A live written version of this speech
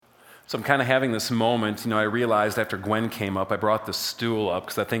So I'm kind of having this moment, I realized after Gwen came up, I brought the stool up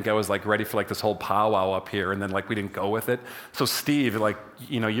because I think I was ready for this whole powwow up here, and then we didn't go with it. So Steve,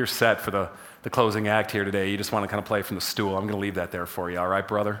 you're set for the closing act here today. You just want to kind of play from the stool. I'm going to leave that there for you, all right,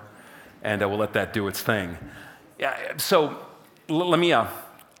 brother? And we'll let that do its thing. Yeah. So let me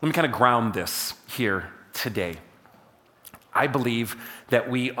kind of ground this here today. I believe that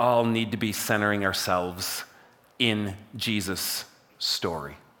we all need to be centering ourselves in Jesus'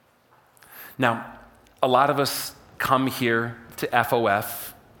 story. Now, a lot of us come here to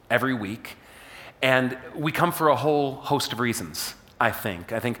FOF every week, and we come for a whole host of reasons, I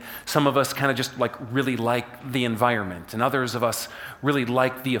think. I think some of us kind of just really like the environment, and others of us really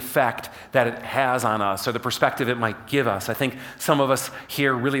like the effect that it has on us or the perspective it might give us. I think some of us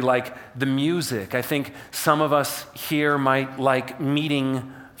here really like the music. I think some of us here might like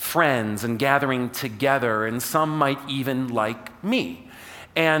meeting friends and gathering together, and some might even like me.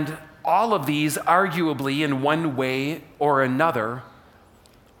 And all of these, arguably in one way or another,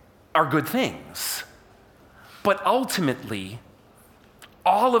 are good things. But ultimately,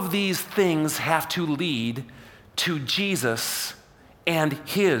 all of these things have to lead to Jesus and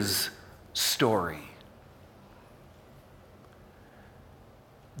his story.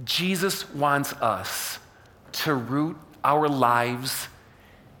 Jesus wants us to root our lives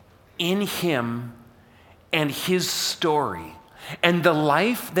in him and his story. And the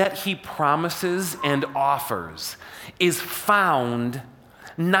life that he promises and offers is found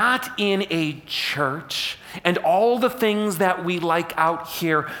not in a church and all the things that we like out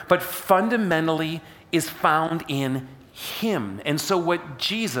here, but fundamentally is found in him. And so what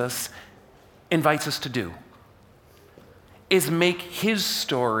Jesus invites us to do is make his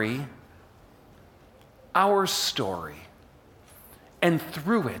story our story, and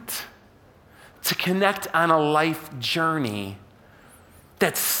through it to connect on a life journey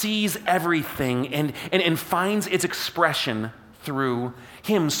that sees everything and finds its expression through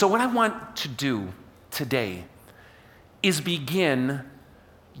him. So what I want to do today is begin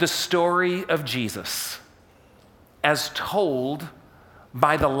the story of Jesus as told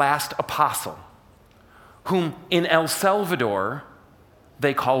by the last apostle, whom in El Salvador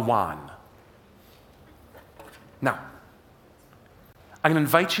they call Juan. Now, I'm going to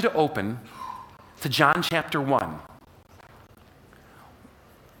invite you to open to John chapter 1.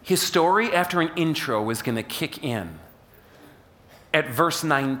 His story, after an intro, is going to kick in at verse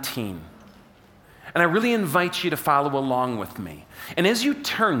 19. And I really invite you to follow along with me. And as you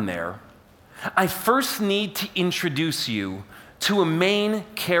turn there, I first need to introduce you to a main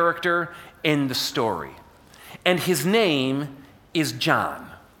character in the story. And his name is John.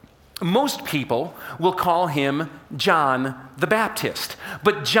 Most people will call him John the Baptist.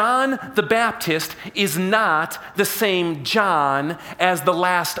 But John the Baptist is not the same John as the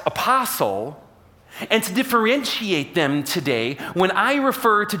last apostle. And to differentiate them today, when I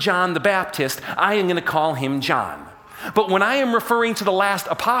refer to John the Baptist, I am going to call him John. But when I am referring to the last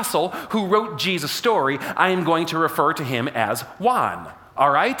apostle who wrote Jesus' story, I am going to refer to him as Juan.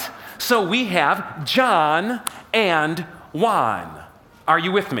 All right? So we have John and Juan. Are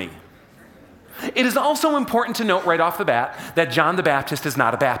you with me? It is also important to note right off the bat that John the Baptist is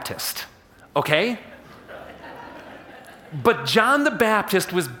not a Baptist, okay? But John the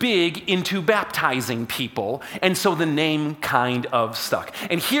Baptist was big into baptizing people, and so the name kind of stuck.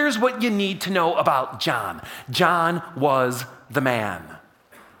 And here's what you need to know about John. John was the man.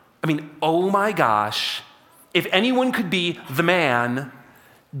 I mean, oh my gosh, if anyone could be the man,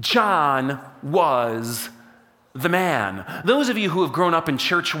 John was the man. Those of you who have grown up in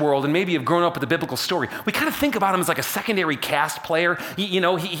church world and maybe have grown up with the biblical story, we kind of think about him as like a secondary cast player. He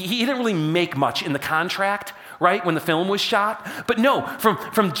didn't really make much in the contract, right, when the film was shot. But no,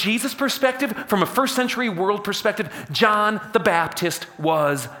 from Jesus' perspective, from a first century world perspective, John the Baptist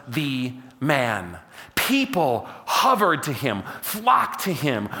was the man. People hovered to him, flocked to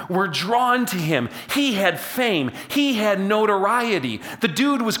him, were drawn to him. He had fame. He had notoriety. The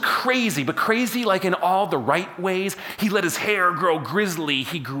dude was crazy, but crazy like in all the right ways. He let his hair grow grizzly.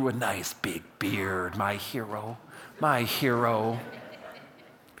 He grew a nice big beard. My hero, my hero.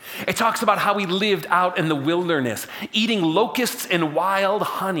 It talks about how he lived out in the wilderness, eating locusts and wild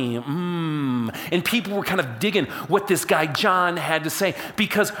honey. And people were kind of digging what this guy John had to say,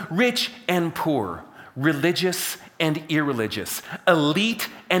 because rich and poor, religious and irreligious, elite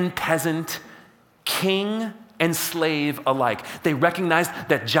and peasant, king and slave alike, they recognized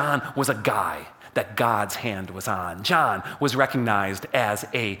that John was a guy that God's hand was on. John was recognized as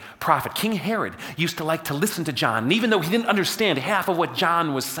a prophet. King Herod used to like to listen to John, and even though he didn't understand half of what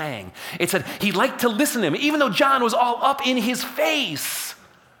John was saying, it said he liked to listen to him, even though John was all up in his face.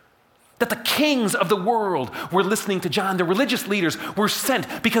 that the kings of the world were listening to John. The religious leaders were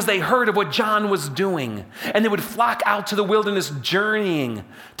sent because they heard of what John was doing. And they would flock out to the wilderness journeying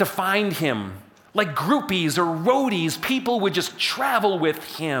to find him. Like groupies or roadies, people would just travel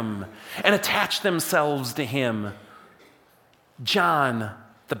with him and attach themselves to him. John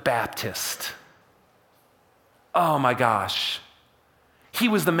the Baptist. Oh my gosh. He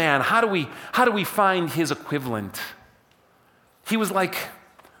was the man. How do we find his equivalent? He was like,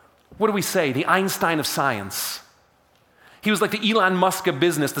 what do we say? The Einstein of science. He was like the Elon Musk of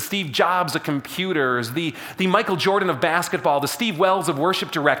business, the Steve Jobs of computers, the Michael Jordan of basketball, the Steve Wells of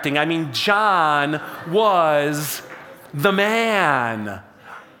worship directing. I mean, John was the man.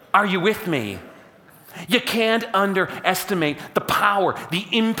 Are you with me? You can't underestimate the power, the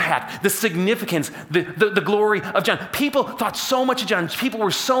impact, the significance, the glory of John. People thought so much of John. People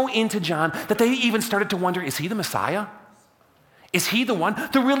were so into John that they even started to wonder, is he the Messiah? Is he the one?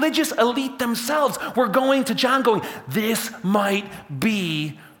 The religious elite themselves were going to John going, this might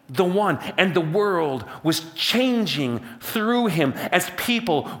be the one. And the world was changing through him as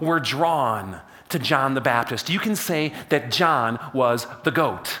people were drawn to John the Baptist. You can say that John was the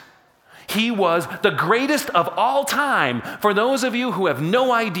GOAT. He was the greatest of all time for those of you who have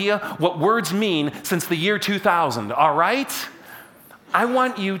no idea what words mean since the year 2000, all right? I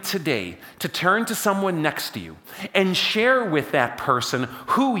want you today to turn to someone next to you and share with that person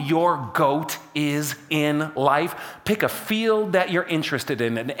who your GOAT is in life. Pick a field that you're interested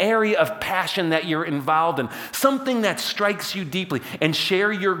in, an area of passion that you're involved in, something that strikes you deeply, and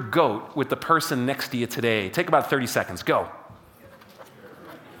share your GOAT with the person next to you today. Take about 30 seconds. Go.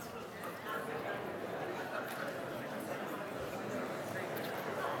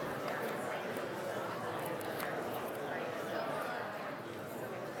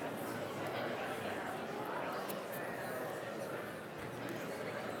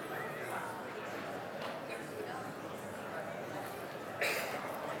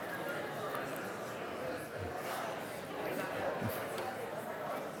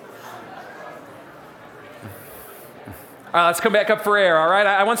 All right, let's come back up for air, all right?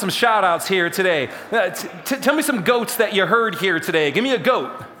 I want some shout-outs here today. Tell me some goats that you heard here today. Give me a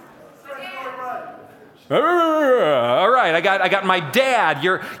goat. All right, I got my dad.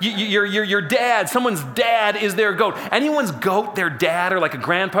 Your dad. Someone's dad is their goat. Anyone's goat their dad or like a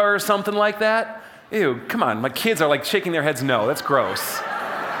grandpa or something like that? Ew, come on. My kids are like shaking their heads no. That's gross.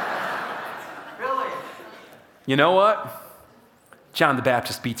 Really? You know what? John the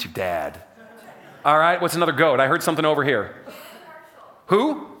Baptist beats your dad. All right, what's another goat? I heard something over here.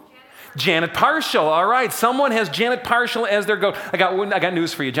 Who? Janet Parshall. All right, someone has Janet Parshall as their goat. I got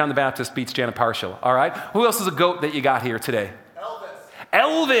news for you. John the Baptist beats Janet Parshall. All right, who else is a goat that you got here today?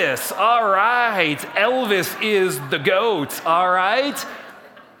 Elvis. All right, Elvis is the goat. All right,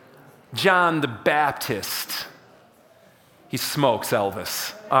 John the Baptist. He smokes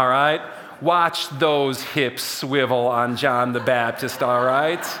Elvis. All right, watch those hips swivel on John the Baptist. All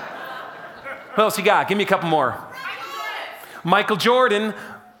right. Who else you got? Give me a couple more. Michael Jordan.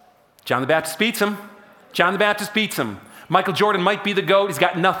 John the Baptist beats him. John the Baptist beats him. Michael Jordan might be the GOAT. He's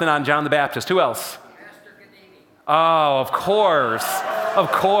got nothing on John the Baptist. Who else? Oh, of course.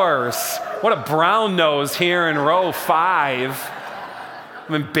 Of course. What a brown nose here in row 5.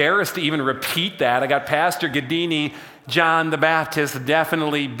 I'm embarrassed to even repeat that. I got Pastor Gadini. John the Baptist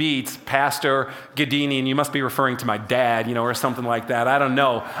definitely beats Pastor Gadini, and you must be referring to my dad, or something like that. I don't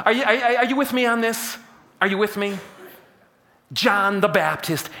know. Are you with me on this? Are you with me? John the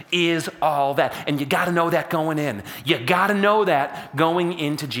Baptist is all that, and you got to know that going in. You got to know that going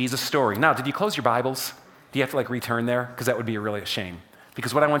into Jesus' story. Now, did you close your Bibles? Do you have to return there? Because that would be really a shame.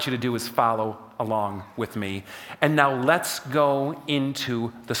 Because what I want you to do is follow along with me. And now let's go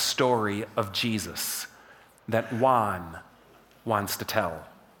into the story of Jesus that Juan wants to tell.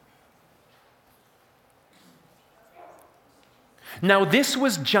 Now, this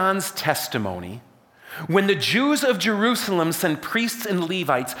was John's testimony when the Jews of Jerusalem sent priests and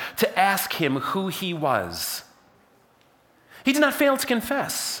Levites to ask him who he was. He did not fail to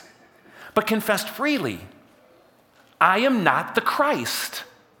confess, but confessed freely, I am not the Christ.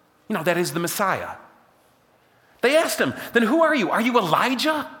 That is the Messiah. They asked him, then who are you? Are you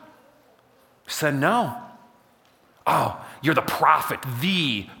Elijah? He said, no. Oh, you're the prophet.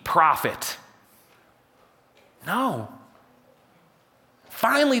 No.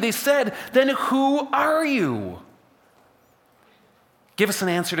 Finally, they said, then who are you? Give us an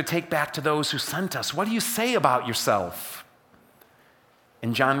answer to take back to those who sent us. What do you say about yourself?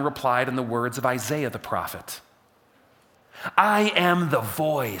 And John replied in the words of Isaiah the prophet, I am the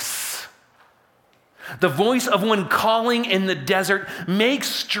voice The voice of one calling in the desert, make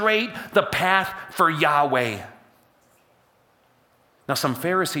straight the path for Yahweh. Now some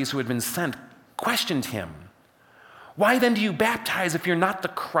Pharisees who had been sent questioned him. Why then do you baptize if you're not the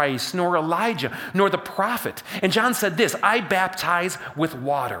Christ, nor Elijah, nor the prophet? And John said this, I baptize with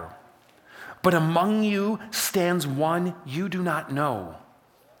water, but among you stands one you do not know.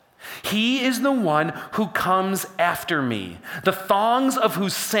 He is the one who comes after me, the thongs of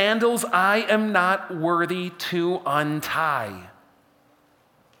whose sandals I am not worthy to untie.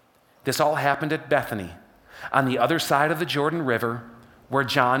 This all happened at Bethany, on the other side of the Jordan River, where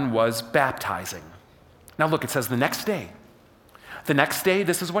John was baptizing. Now look, it says the next day. The next day,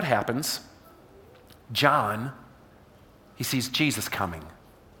 this is what happens. John, he sees Jesus coming.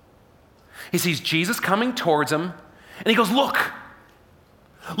 He sees Jesus coming towards him, and he goes, look,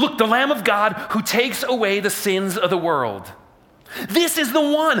 the Lamb of God who takes away the sins of the world. This is the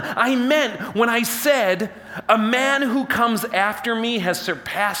one I meant when I said, a man who comes after me has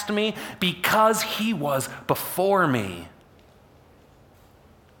surpassed me because he was before me.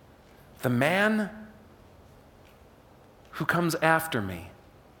 The man who comes after me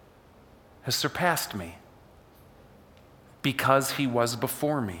has surpassed me because he was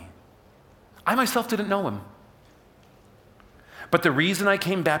before me. I myself didn't know him. But the reason I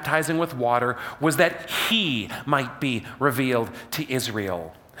came baptizing with water was that he might be revealed to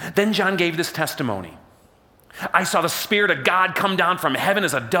Israel. Then John gave this testimony. I saw the Spirit of God come down from heaven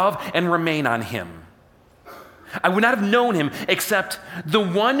as a dove and remain on him. I would not have known him except the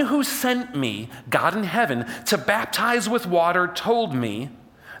one who sent me, God in heaven, to baptize with water told me,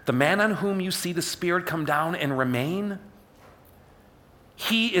 the man on whom you see the Spirit come down and remain,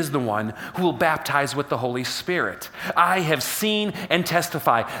 he is the one who will baptize with the Holy Spirit. I have seen and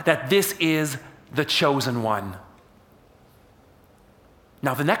testify that this is the chosen one.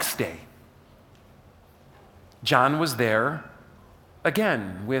 Now the next day, John was there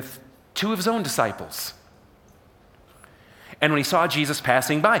again with two of his own disciples. And when he saw Jesus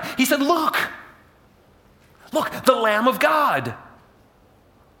passing by, he said, look, the Lamb of God.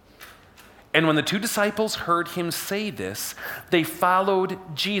 And when the two disciples heard him say this, they followed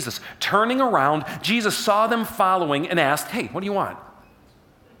Jesus. Turning around, Jesus saw them following and asked, hey, what do you want?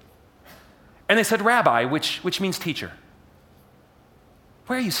 And they said, Rabbi, which means teacher.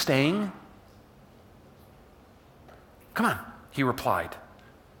 Where are you staying? Come on, he replied,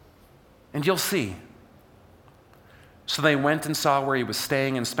 and you'll see. So they went and saw where he was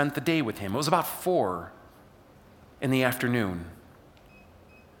staying and spent the day with him. It was about 4 p.m.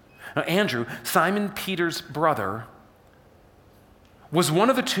 Now, Andrew, Simon Peter's brother, was one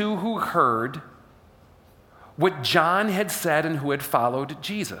of the two who heard what John had said and who had followed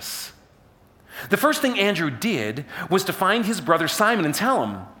Jesus. The first thing Andrew did was to find his brother Simon and tell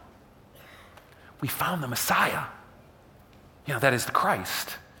him, we found the Messiah. That is the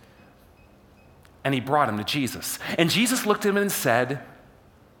Christ. And he brought him to Jesus. And Jesus looked at him and said,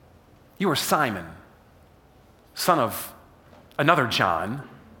 you are Simon, son of another John.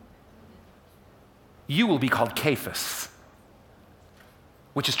 You will be called Cephas,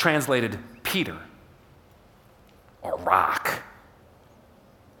 which is translated Peter or rock.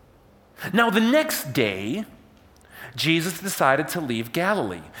 Now the next day, Jesus decided to leave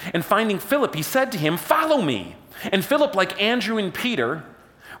Galilee. And finding Philip, he said to him, follow me. And Philip, like Andrew and Peter,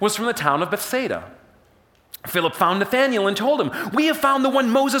 was from the town of Bethsaida. Philip found Nathanael and told him, we have found the one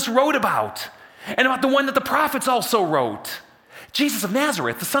Moses wrote about, and about the one that the prophets also wrote, Jesus of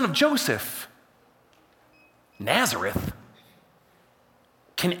Nazareth, the son of Joseph. Nazareth?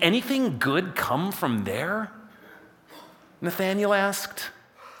 Can anything good come from there? Nathanael asked.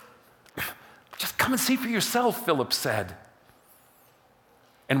 Just come and see for yourself, Philip said.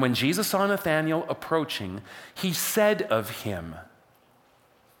 And when Jesus saw Nathanael approaching, he said of him,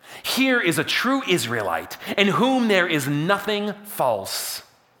 here is a true Israelite, in whom there is nothing false.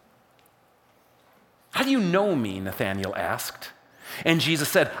 How do you know me? Nathanael asked. And Jesus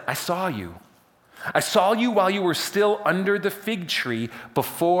said, I saw you. I saw you while you were still under the fig tree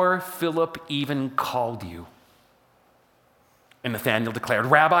before Philip even called you. And Nathanael declared,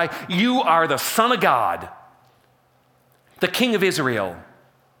 Rabbi, you are the Son of God, the King of Israel.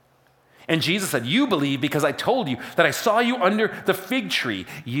 And Jesus said, you believe because I told you that I saw you under the fig tree.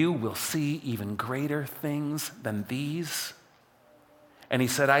 You will see even greater things than these. And he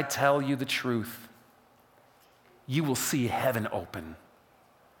said, I tell you the truth. You will see heaven open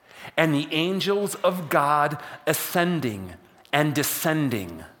and the angels of God ascending and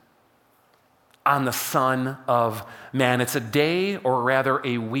descending on the Son of Man. It's a day, or rather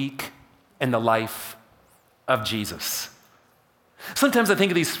a week, in the life of Jesus. Sometimes I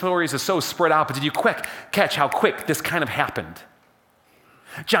think of these stories as so spread out, but did you catch how quick this kind of happened?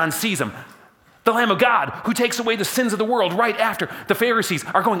 John sees him, the Lamb of God who takes away the sins of the world, right after the Pharisees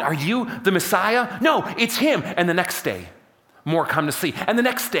are going, "Are you the Messiah?" "No, it's him." And the next day, more come to see. And the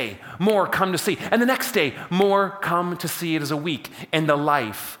next day, more come to see. And the next day, more come to see. It is a week in the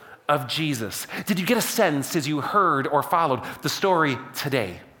life of Jesus. Did you get a sense as you heard or followed the story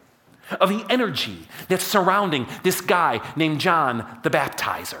today of the energy that's surrounding this guy named John the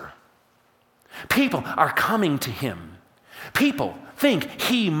Baptizer? People are coming to him. People think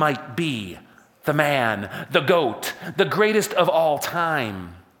he might be the man, the goat, the greatest of all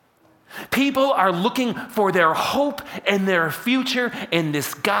time. People are looking for their hope and their future in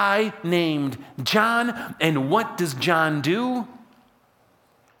this guy named John. And what does John do?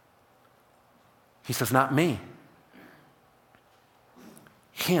 He says, "Not me.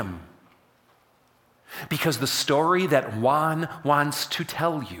 Him." Because the story that Juan wants to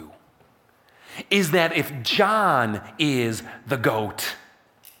tell you is that if John is the goat,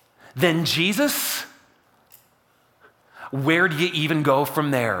 then Jesus, where do you even go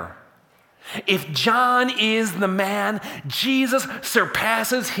from there? If John is the man, Jesus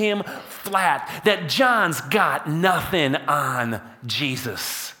surpasses him flat. That John's got nothing on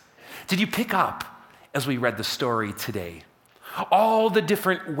Jesus. Did you pick up as we read the story today all the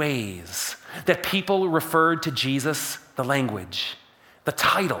different ways that people referred to Jesus, the language, the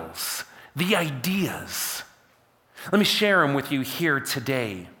titles, the ideas? Let me share them with you here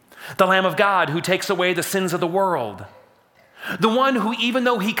today. The Lamb of God who takes away the sins of the world. The one who, even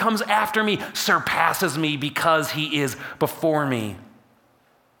though he comes after me, surpasses me because he is before me.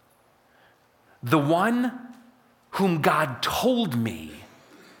 The one whom God told me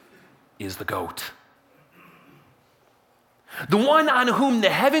is the goat. The one on whom the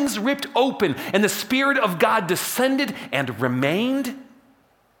heavens ripped open and the Spirit of God descended and remained.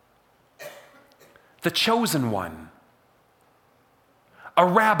 The chosen one. A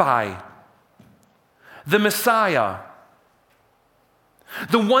rabbi. The Messiah.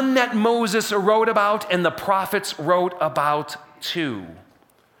 The one that Moses wrote about and the prophets wrote about too.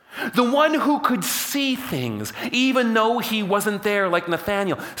 The one who could see things even though he wasn't there, like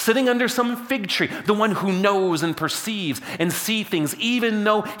Nathanael, sitting under some fig tree. The one who knows and perceives and sees things even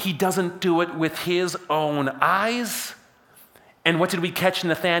though he doesn't do it with his own eyes. And what did we catch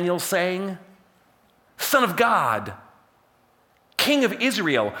Nathanael saying? Son of God, King of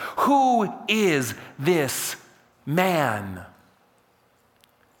Israel, who is this man?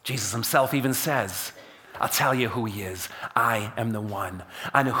 Jesus himself even says, I'll tell you who he is. I am the one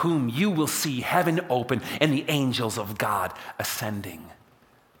on whom you will see heaven open and the angels of God ascending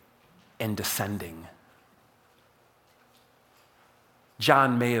and descending.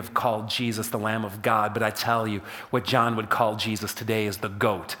 John may have called Jesus the Lamb of God, but I tell you what John would call Jesus today is the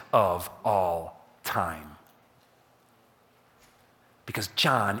goat of all time. Because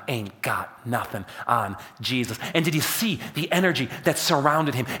John ain't got nothing on Jesus. And did you see the energy that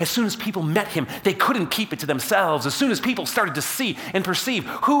surrounded him? As soon as people met him, they couldn't keep it to themselves. As soon as people started to see and perceive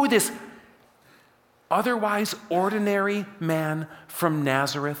who this otherwise ordinary man from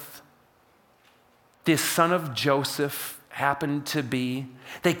Nazareth, this son of Joseph, happened to be,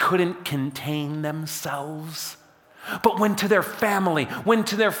 they couldn't contain themselves. But went to their family, went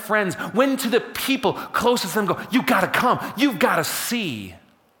to their friends, went to the people closest to them, go, you gotta come, you've gotta see.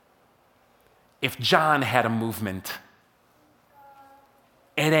 If John had a movement,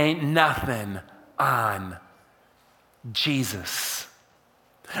 it ain't nothing on Jesus.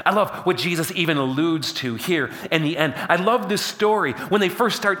 I love what Jesus even alludes to here in the end. I love this story when they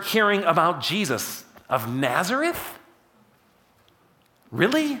first start hearing about Jesus of Nazareth.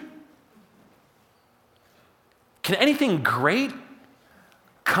 Really? Can anything great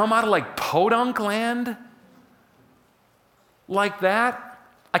come out of like podunk land like that?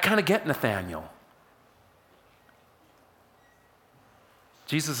 I kind of get Nathanael.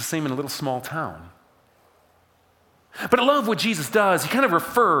 Jesus is seen in a little small town. But I love what Jesus does. He kind of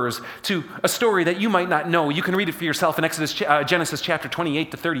refers to a story that you might not know. You can read it for yourself in Genesis chapter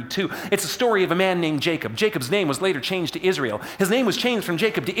 28 to 32. It's a story of a man named Jacob. Jacob's name was later changed to Israel. His name was changed from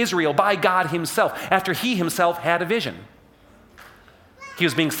Jacob to Israel by God himself after he himself had a vision. He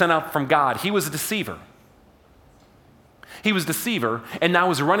was being sent out from God. He was a deceiver. He was a deceiver and now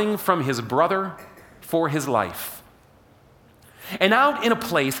was running from his brother for his life. And out in a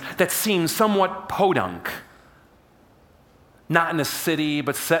place that seemed somewhat podunk, not in a city,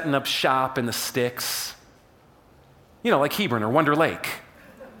 but setting up shop in the sticks. You know, like Hebron or Wonder Lake.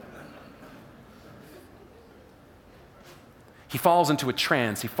 He falls into a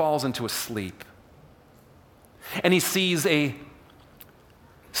trance. He falls into a sleep. And he sees a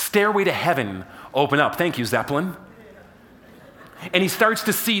Stairway to heaven open up. Thank you, Zeppelin. And he starts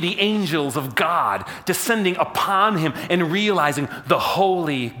to see the angels of God descending upon him and realizing the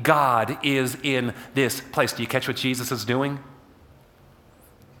holy God is in this place. Do you catch what Jesus is doing?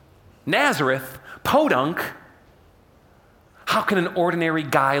 Nazareth, podunk. How can an ordinary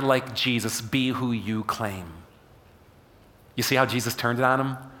guy like Jesus be who you claim? You see how Jesus turned it on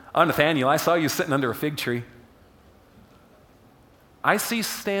him? Oh, Nathaniel, I saw you sitting under a fig tree. I see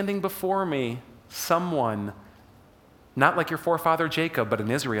standing before me someone not like your forefather Jacob, but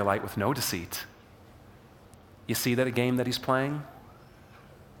an Israelite with no deceit. You see that a game that he's playing?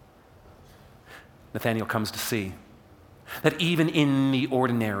 Nathanael comes to see that even in the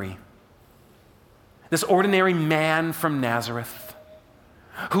ordinary, this ordinary man from Nazareth,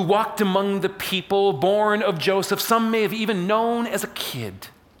 who walked among the people, born of Joseph, some may have even known as a kid,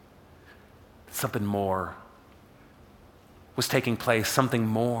 something more was taking place, something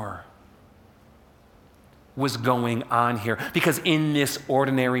more was going on here. Because in this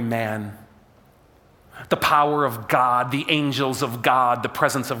ordinary man, the power of God, the angels of God, the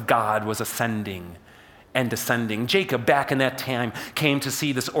presence of God was ascending and descending. Jacob, back in that time, came to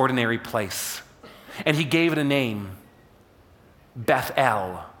see this ordinary place, and he gave it a name,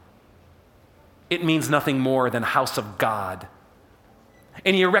 Bethel. It means nothing more than house of God.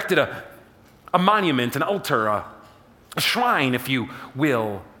 And he erected a monument, an altar, a shrine, if you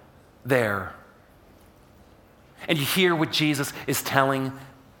will, there. And you hear what Jesus is telling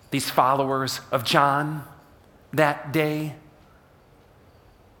these followers of John that day?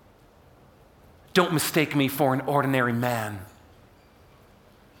 Don't mistake me for an ordinary man.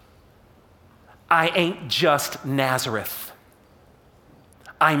 I ain't just Nazareth.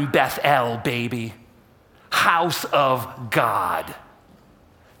 I'm Bethel, baby. House of God.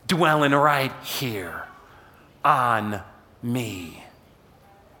 Dwelling right here on me.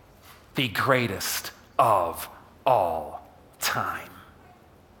 The greatest of all time.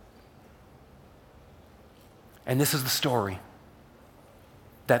 And this is the story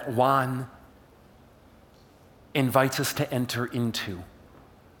that Juan invites us to enter into.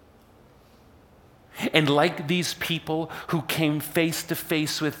 And like these people who came face to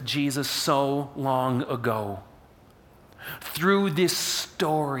face with Jesus so long ago, through this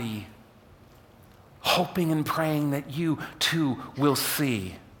story, hoping and praying that you too will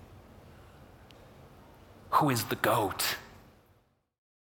see who is the goat.